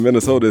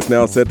Minnesota is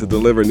now set to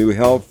deliver new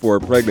help for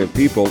pregnant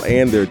people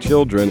and their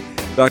children.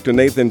 Dr.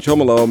 Nathan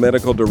Chomolo,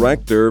 Medical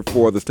Director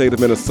for the state of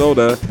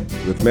Minnesota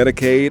with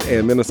Medicaid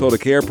and Minnesota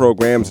Care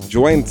Programs,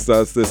 joins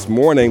us this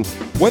morning.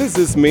 What does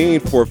this mean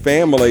for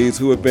families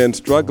who have been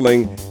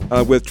struggling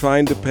with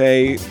trying to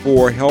pay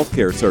for health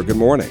care, sir? Good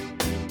morning.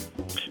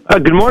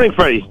 Good morning,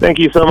 Freddie. Thank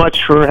you so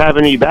much for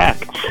having me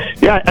back.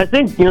 Yeah, I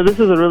think, this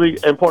is a really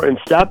important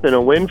step and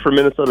a win for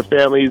Minnesota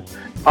families,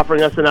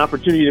 offering us an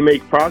opportunity to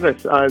make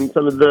progress on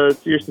some of the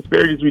serious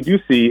disparities we do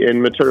see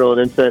in maternal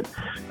and infant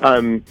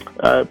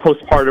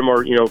postpartum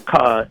or,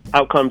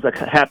 outcomes that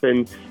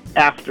happen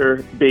after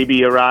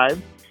baby arrives.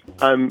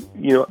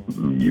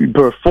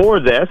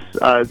 Before this,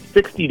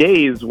 60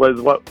 days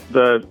was what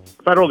the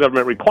federal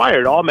government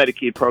required all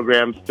Medicaid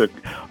programs to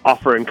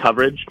offer in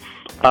coverage.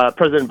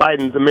 President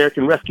Biden's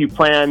American Rescue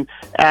Plan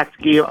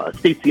Act gave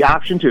states the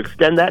option to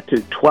extend that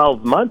to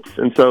 12 months.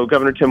 And so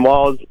Governor Tim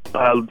Walz,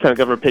 Lieutenant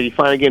Governor Peggy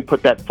Flanagan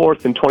put that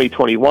forth in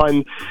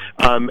 2021,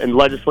 and the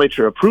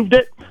legislature approved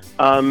it.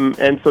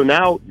 And so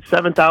now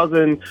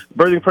 7,000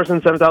 birthing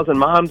persons, 7,000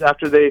 moms,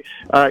 after they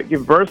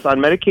give birth on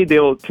Medicaid, they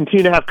will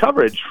continue to have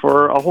coverage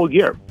for a whole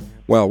year.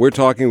 Well, we're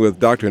talking with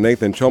Dr.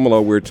 Nathan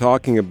Chomolo. We're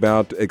talking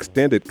about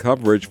extended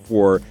coverage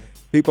for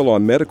people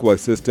on medical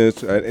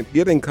assistance and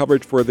getting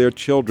coverage for their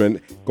children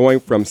going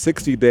from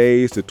 60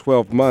 days to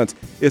 12 months.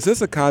 Is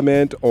this a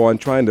comment on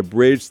trying to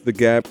bridge the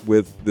gap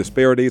with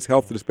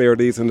health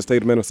disparities in the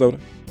state of Minnesota?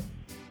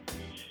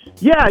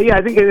 Yeah,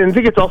 I think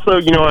it's also,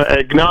 an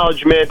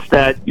acknowledgement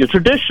that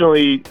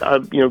traditionally,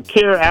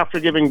 care after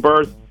giving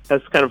birth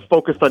has kind of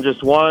focused on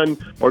just one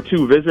or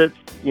two visits,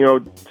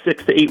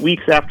 6 to 8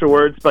 weeks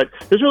afterwards. But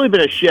there's really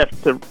been a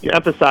shift to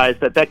emphasize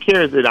that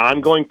care is an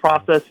ongoing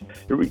process.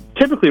 It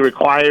typically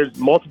requires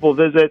multiple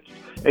visits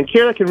and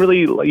care that can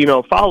really,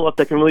 follow-up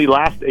that can really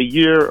last a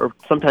year or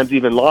sometimes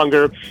even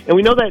longer. And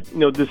we know that,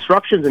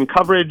 disruptions in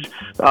coverage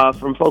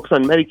from folks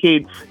on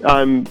Medicaid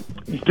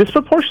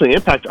disproportionately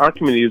impact our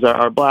communities,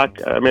 our Black,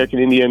 American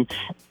Indian,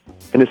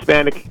 and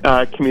Hispanic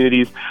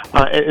communities.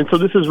 And so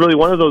this is really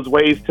one of those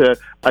ways to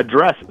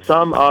address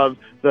some of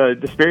the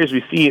disparities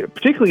we see,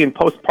 particularly in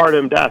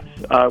postpartum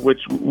deaths, which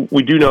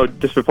we do know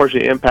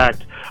disproportionately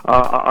impact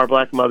our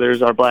Black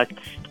mothers, our Black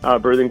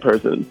birthing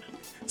persons.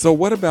 So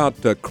what about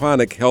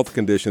chronic health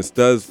conditions?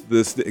 Does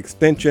this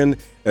extension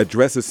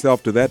address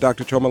itself to that,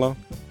 Dr. Chomolo?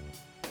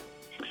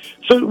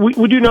 So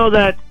we do know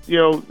that,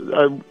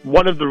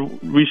 one of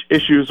the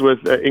issues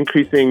with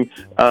increasing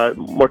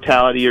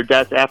mortality or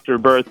death after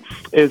birth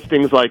is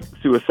things like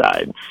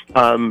suicide.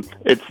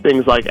 It's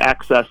things like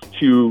access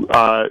to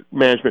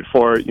management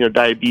for,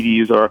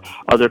 diabetes or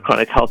other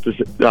chronic health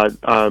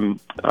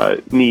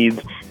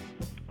needs.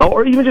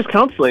 Or even just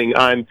counseling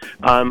on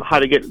how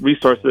to get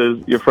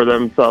resources for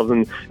themselves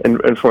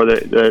and for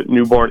the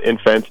newborn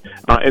infant.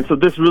 And so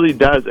this really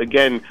does,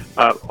 again,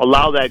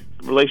 allow that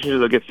relationship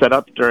that gets set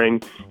up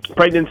during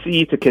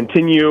pregnancy to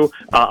continue,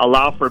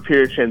 allow for a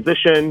period of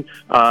transition,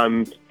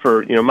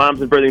 for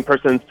moms and birthing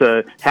persons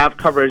to have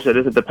coverage that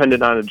isn't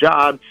dependent on a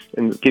job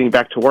and getting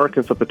back to work,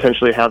 and so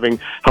potentially helping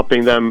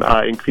them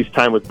increase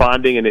time with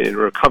bonding and in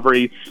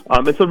recovery.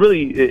 And so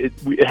really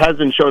it has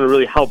been shown to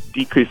really help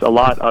decrease a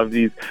lot of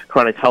these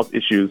chronic health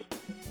issues.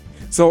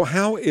 So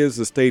how is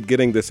the state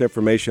getting this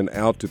information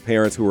out to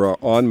parents who are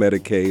on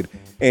Medicaid?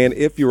 And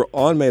if you're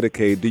on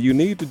Medicaid, do you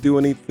need to do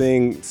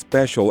anything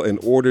special in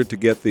order to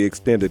get the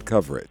extended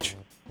coverage?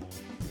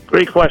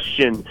 Great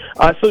question.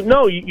 So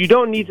no, you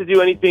don't need to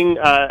do anything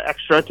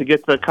extra to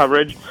get the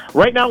coverage.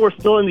 Right now, we're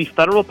still in the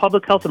federal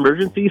public health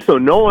emergency, so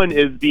no one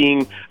is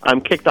being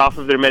kicked off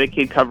of their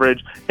Medicaid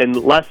coverage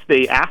unless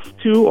they ask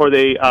to or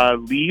they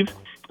leave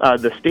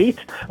the state.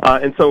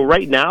 And so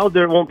right now,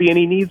 there won't be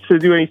any needs to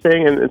do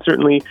anything. And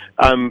certainly,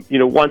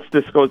 once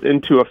this goes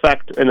into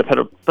effect and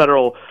the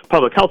federal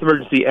public health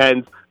emergency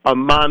ends,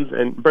 moms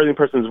and birthing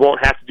persons won't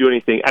have to do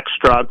anything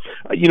extra,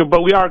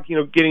 but we are,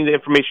 getting the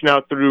information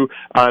out through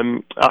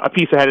a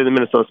piece ahead in the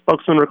Minnesota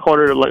Spokesman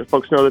Recorder to let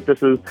folks know that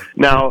this is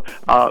now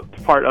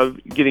part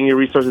of getting your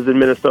resources in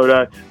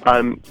Minnesota.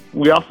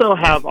 We also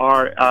have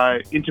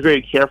our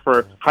Integrated Care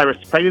for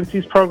High-Risk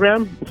Pregnancies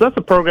program. So that's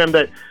a program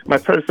that my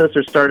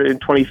predecessor started in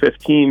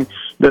 2015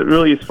 that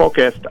really is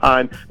focused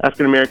on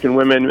African American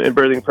women and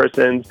birthing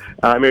persons,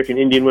 American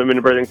Indian women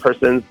and birthing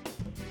persons.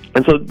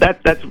 And so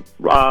that's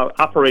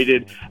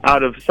operated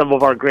out of some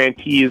of our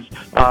grantees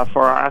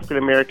for our African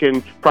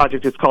American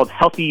project. It's called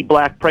Healthy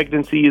Black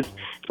Pregnancies,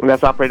 and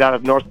that's operated out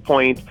of North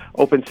Point,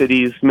 Open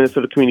Cities,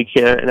 Minnesota Community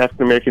Care, and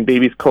African American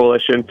Babies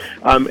Coalition.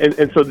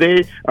 And so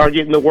they are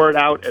getting the word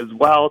out as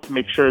well to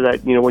make sure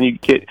that, when you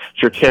get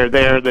your care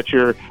there, that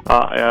you're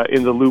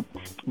in the loop.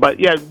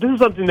 But yeah, this is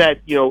something that,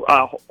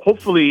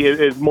 hopefully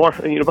is more,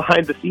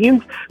 behind the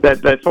scenes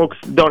that folks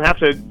don't have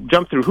to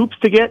jump through hoops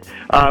to get,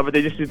 but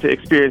they just need to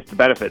experience the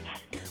benefits.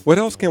 What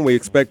else can we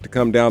expect to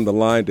come down the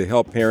line to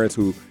help parents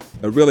who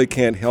really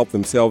can't help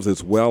themselves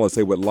as well as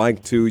they would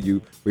like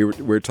to?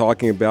 We're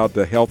talking about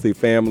the healthy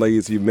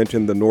families. You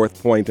mentioned the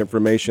North Point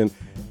information.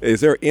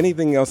 Is there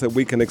anything else that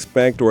we can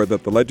expect or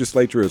that the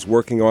legislature is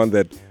working on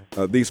that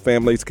these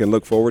families can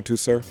look forward to,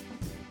 sir?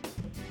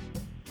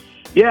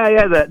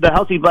 Yeah. The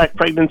Healthy Black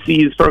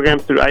Pregnancies program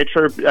through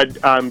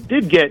ICHIRP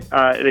did get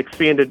an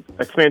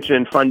expansion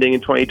in funding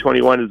in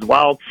 2021 as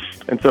well,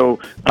 and so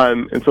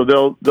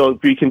they'll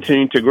be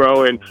continuing to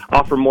grow and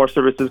offer more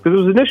services because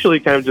it was initially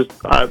kind of just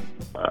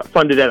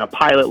funded at a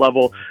pilot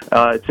level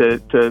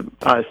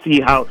to see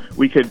how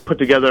we could put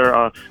together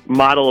a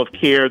model of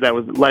care that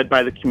was led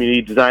by the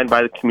community, designed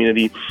by the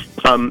community,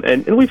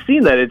 and we've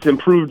seen that it's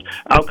improved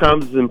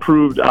outcomes,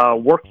 improved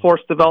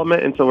workforce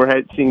development, and so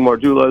we're seeing more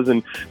doulas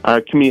and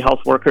community health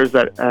workers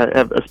that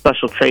have a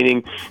special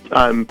training,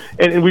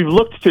 and we've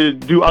looked to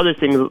do other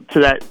things to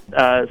that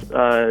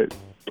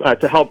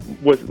to help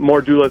with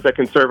more doulas that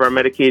can serve our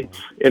Medicaid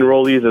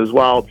enrollees as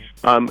well,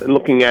 and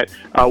looking at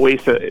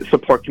ways to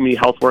support community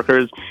health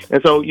workers.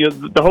 And so,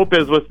 the hope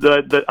is with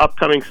the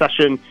upcoming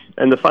session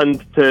and the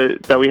funds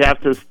that we have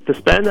to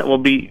spend, that we'll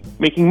be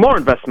making more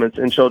investments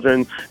in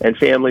children and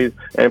families,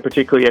 and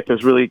particularly at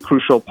this really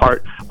crucial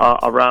part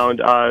around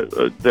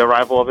the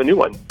arrival of a new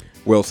one.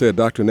 Well said.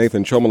 Dr.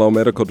 Nathan Chomolo,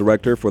 Medical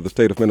Director for the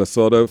state of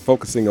Minnesota,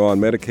 focusing on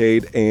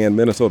Medicaid and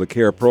Minnesota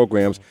Care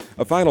programs.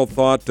 A final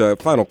thought,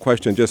 final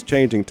question, just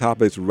changing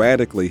topics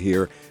radically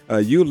here.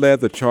 You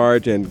led the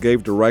charge and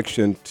gave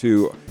direction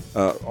to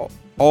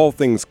all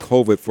things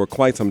COVID for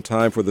quite some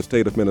time for the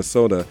state of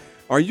Minnesota.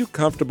 Are you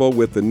comfortable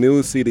with the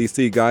new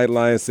CDC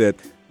guidelines that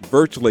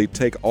virtually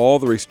take all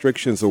the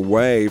restrictions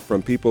away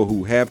from people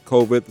who have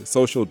COVID,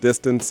 social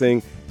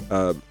distancing,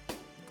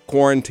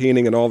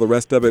 quarantining, and all the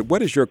rest of it?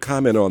 What is your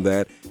comment on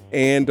that?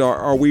 And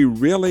are we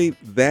really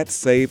that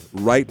safe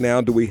right now?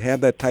 Do we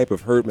have that type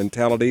of herd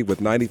mentality with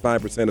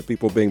 95% of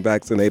people being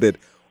vaccinated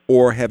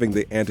or having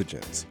the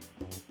antigens?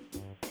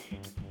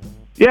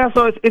 Yeah,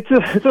 so it's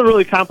a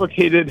really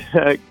complicated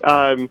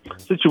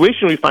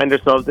situation we find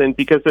ourselves in,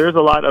 because there is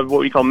a lot of what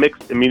we call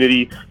mixed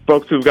immunity.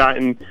 Folks who've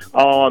gotten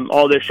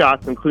all their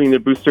shots, including their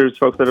boosters,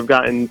 folks that have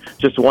gotten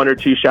just one or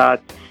two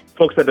shots,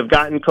 folks that have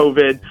gotten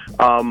COVID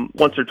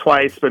once or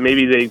twice, but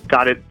maybe they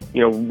got it,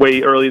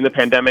 way early in the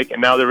pandemic,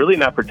 and now they're really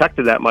not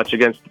protected that much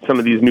against some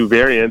of these new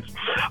variants.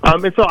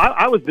 And so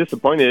I was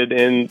disappointed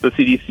in the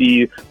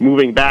CDC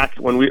moving back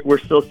when we're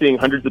still seeing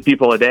hundreds of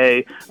people a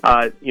day,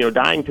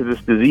 dying to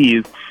this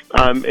disease.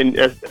 And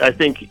I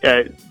think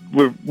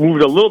we've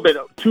moved a little bit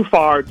too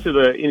far to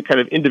the kind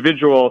of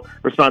individual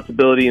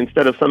responsibility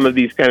instead of some of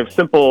these kind of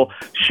simple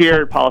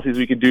shared policies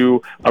we could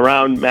do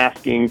around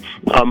masking,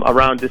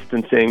 around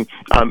distancing.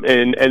 And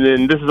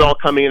then this is all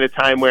coming at a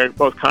time where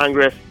both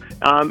Congress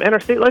and our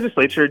state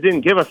legislature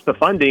didn't give us the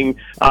funding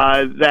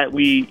that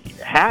we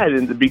had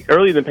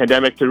early in the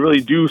pandemic to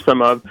really do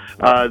some of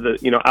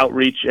the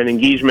outreach and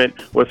engagement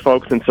with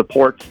folks and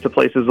supports to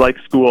places like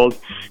schools.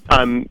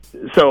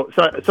 So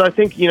I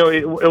think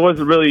it was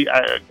really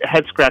a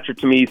head scratcher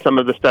to me, some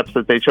of the steps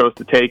that they chose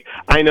to take.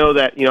 I know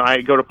that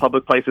I go to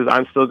public places.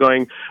 I'm still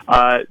going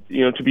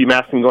to be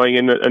masked and going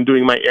in and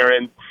doing my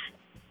errands.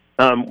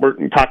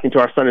 We're talking to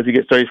our son as he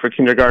gets ready for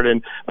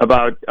kindergarten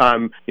about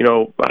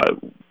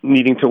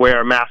needing to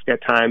wear a mask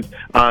at times,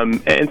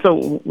 and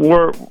so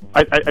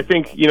I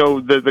think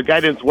the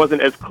guidance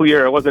wasn't as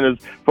clear. It wasn't as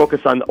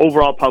focused on the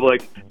overall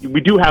public.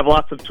 We do have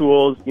lots of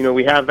tools.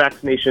 We have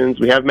vaccinations,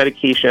 we have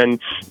medication.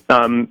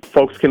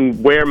 Folks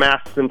can wear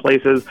masks in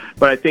places,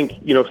 but I think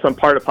some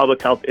part of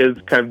public health is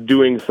kind of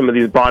doing some of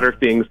these broader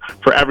things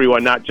for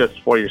everyone, not just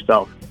for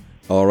yourself.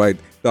 All right.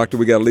 Doctor,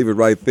 we got to leave it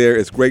right there.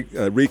 It's great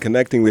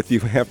reconnecting with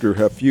you after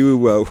a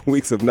few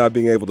weeks of not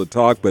being able to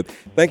talk, but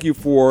thank you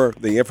for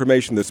the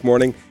information this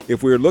morning.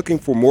 If we're looking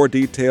for more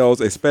details,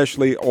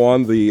 especially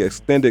on the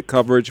extended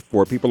coverage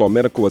for people on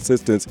medical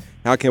assistance,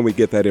 how can we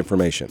get that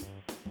information?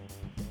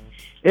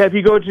 Yeah, if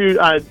you go to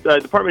the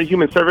Department of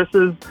Human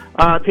Services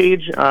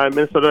page,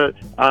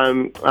 Minnesota.gov,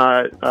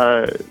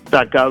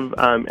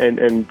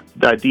 and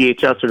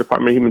DHS, or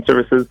Department of Human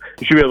Services,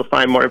 you should be able to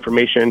find more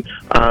information.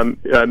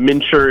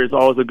 MNsure is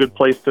always a good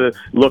place to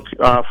look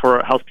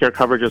for healthcare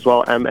coverage as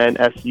well,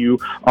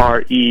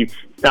 MNSURE.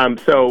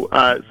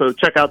 So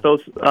check out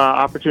those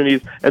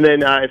opportunities. And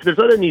then if there's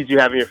other needs you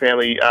have in your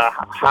family,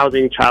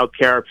 housing,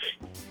 childcare,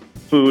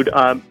 food,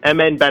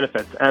 MN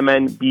Benefits,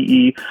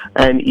 MNBENEFITS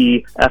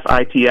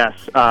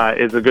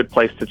is a good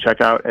place to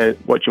check out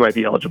what you might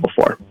be eligible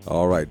for.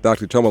 All right.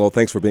 Dr. Chomolo,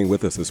 thanks for being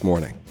with us this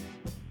morning.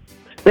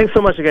 Thanks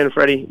so much again,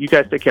 Freddie. You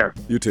guys take care.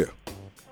 You too.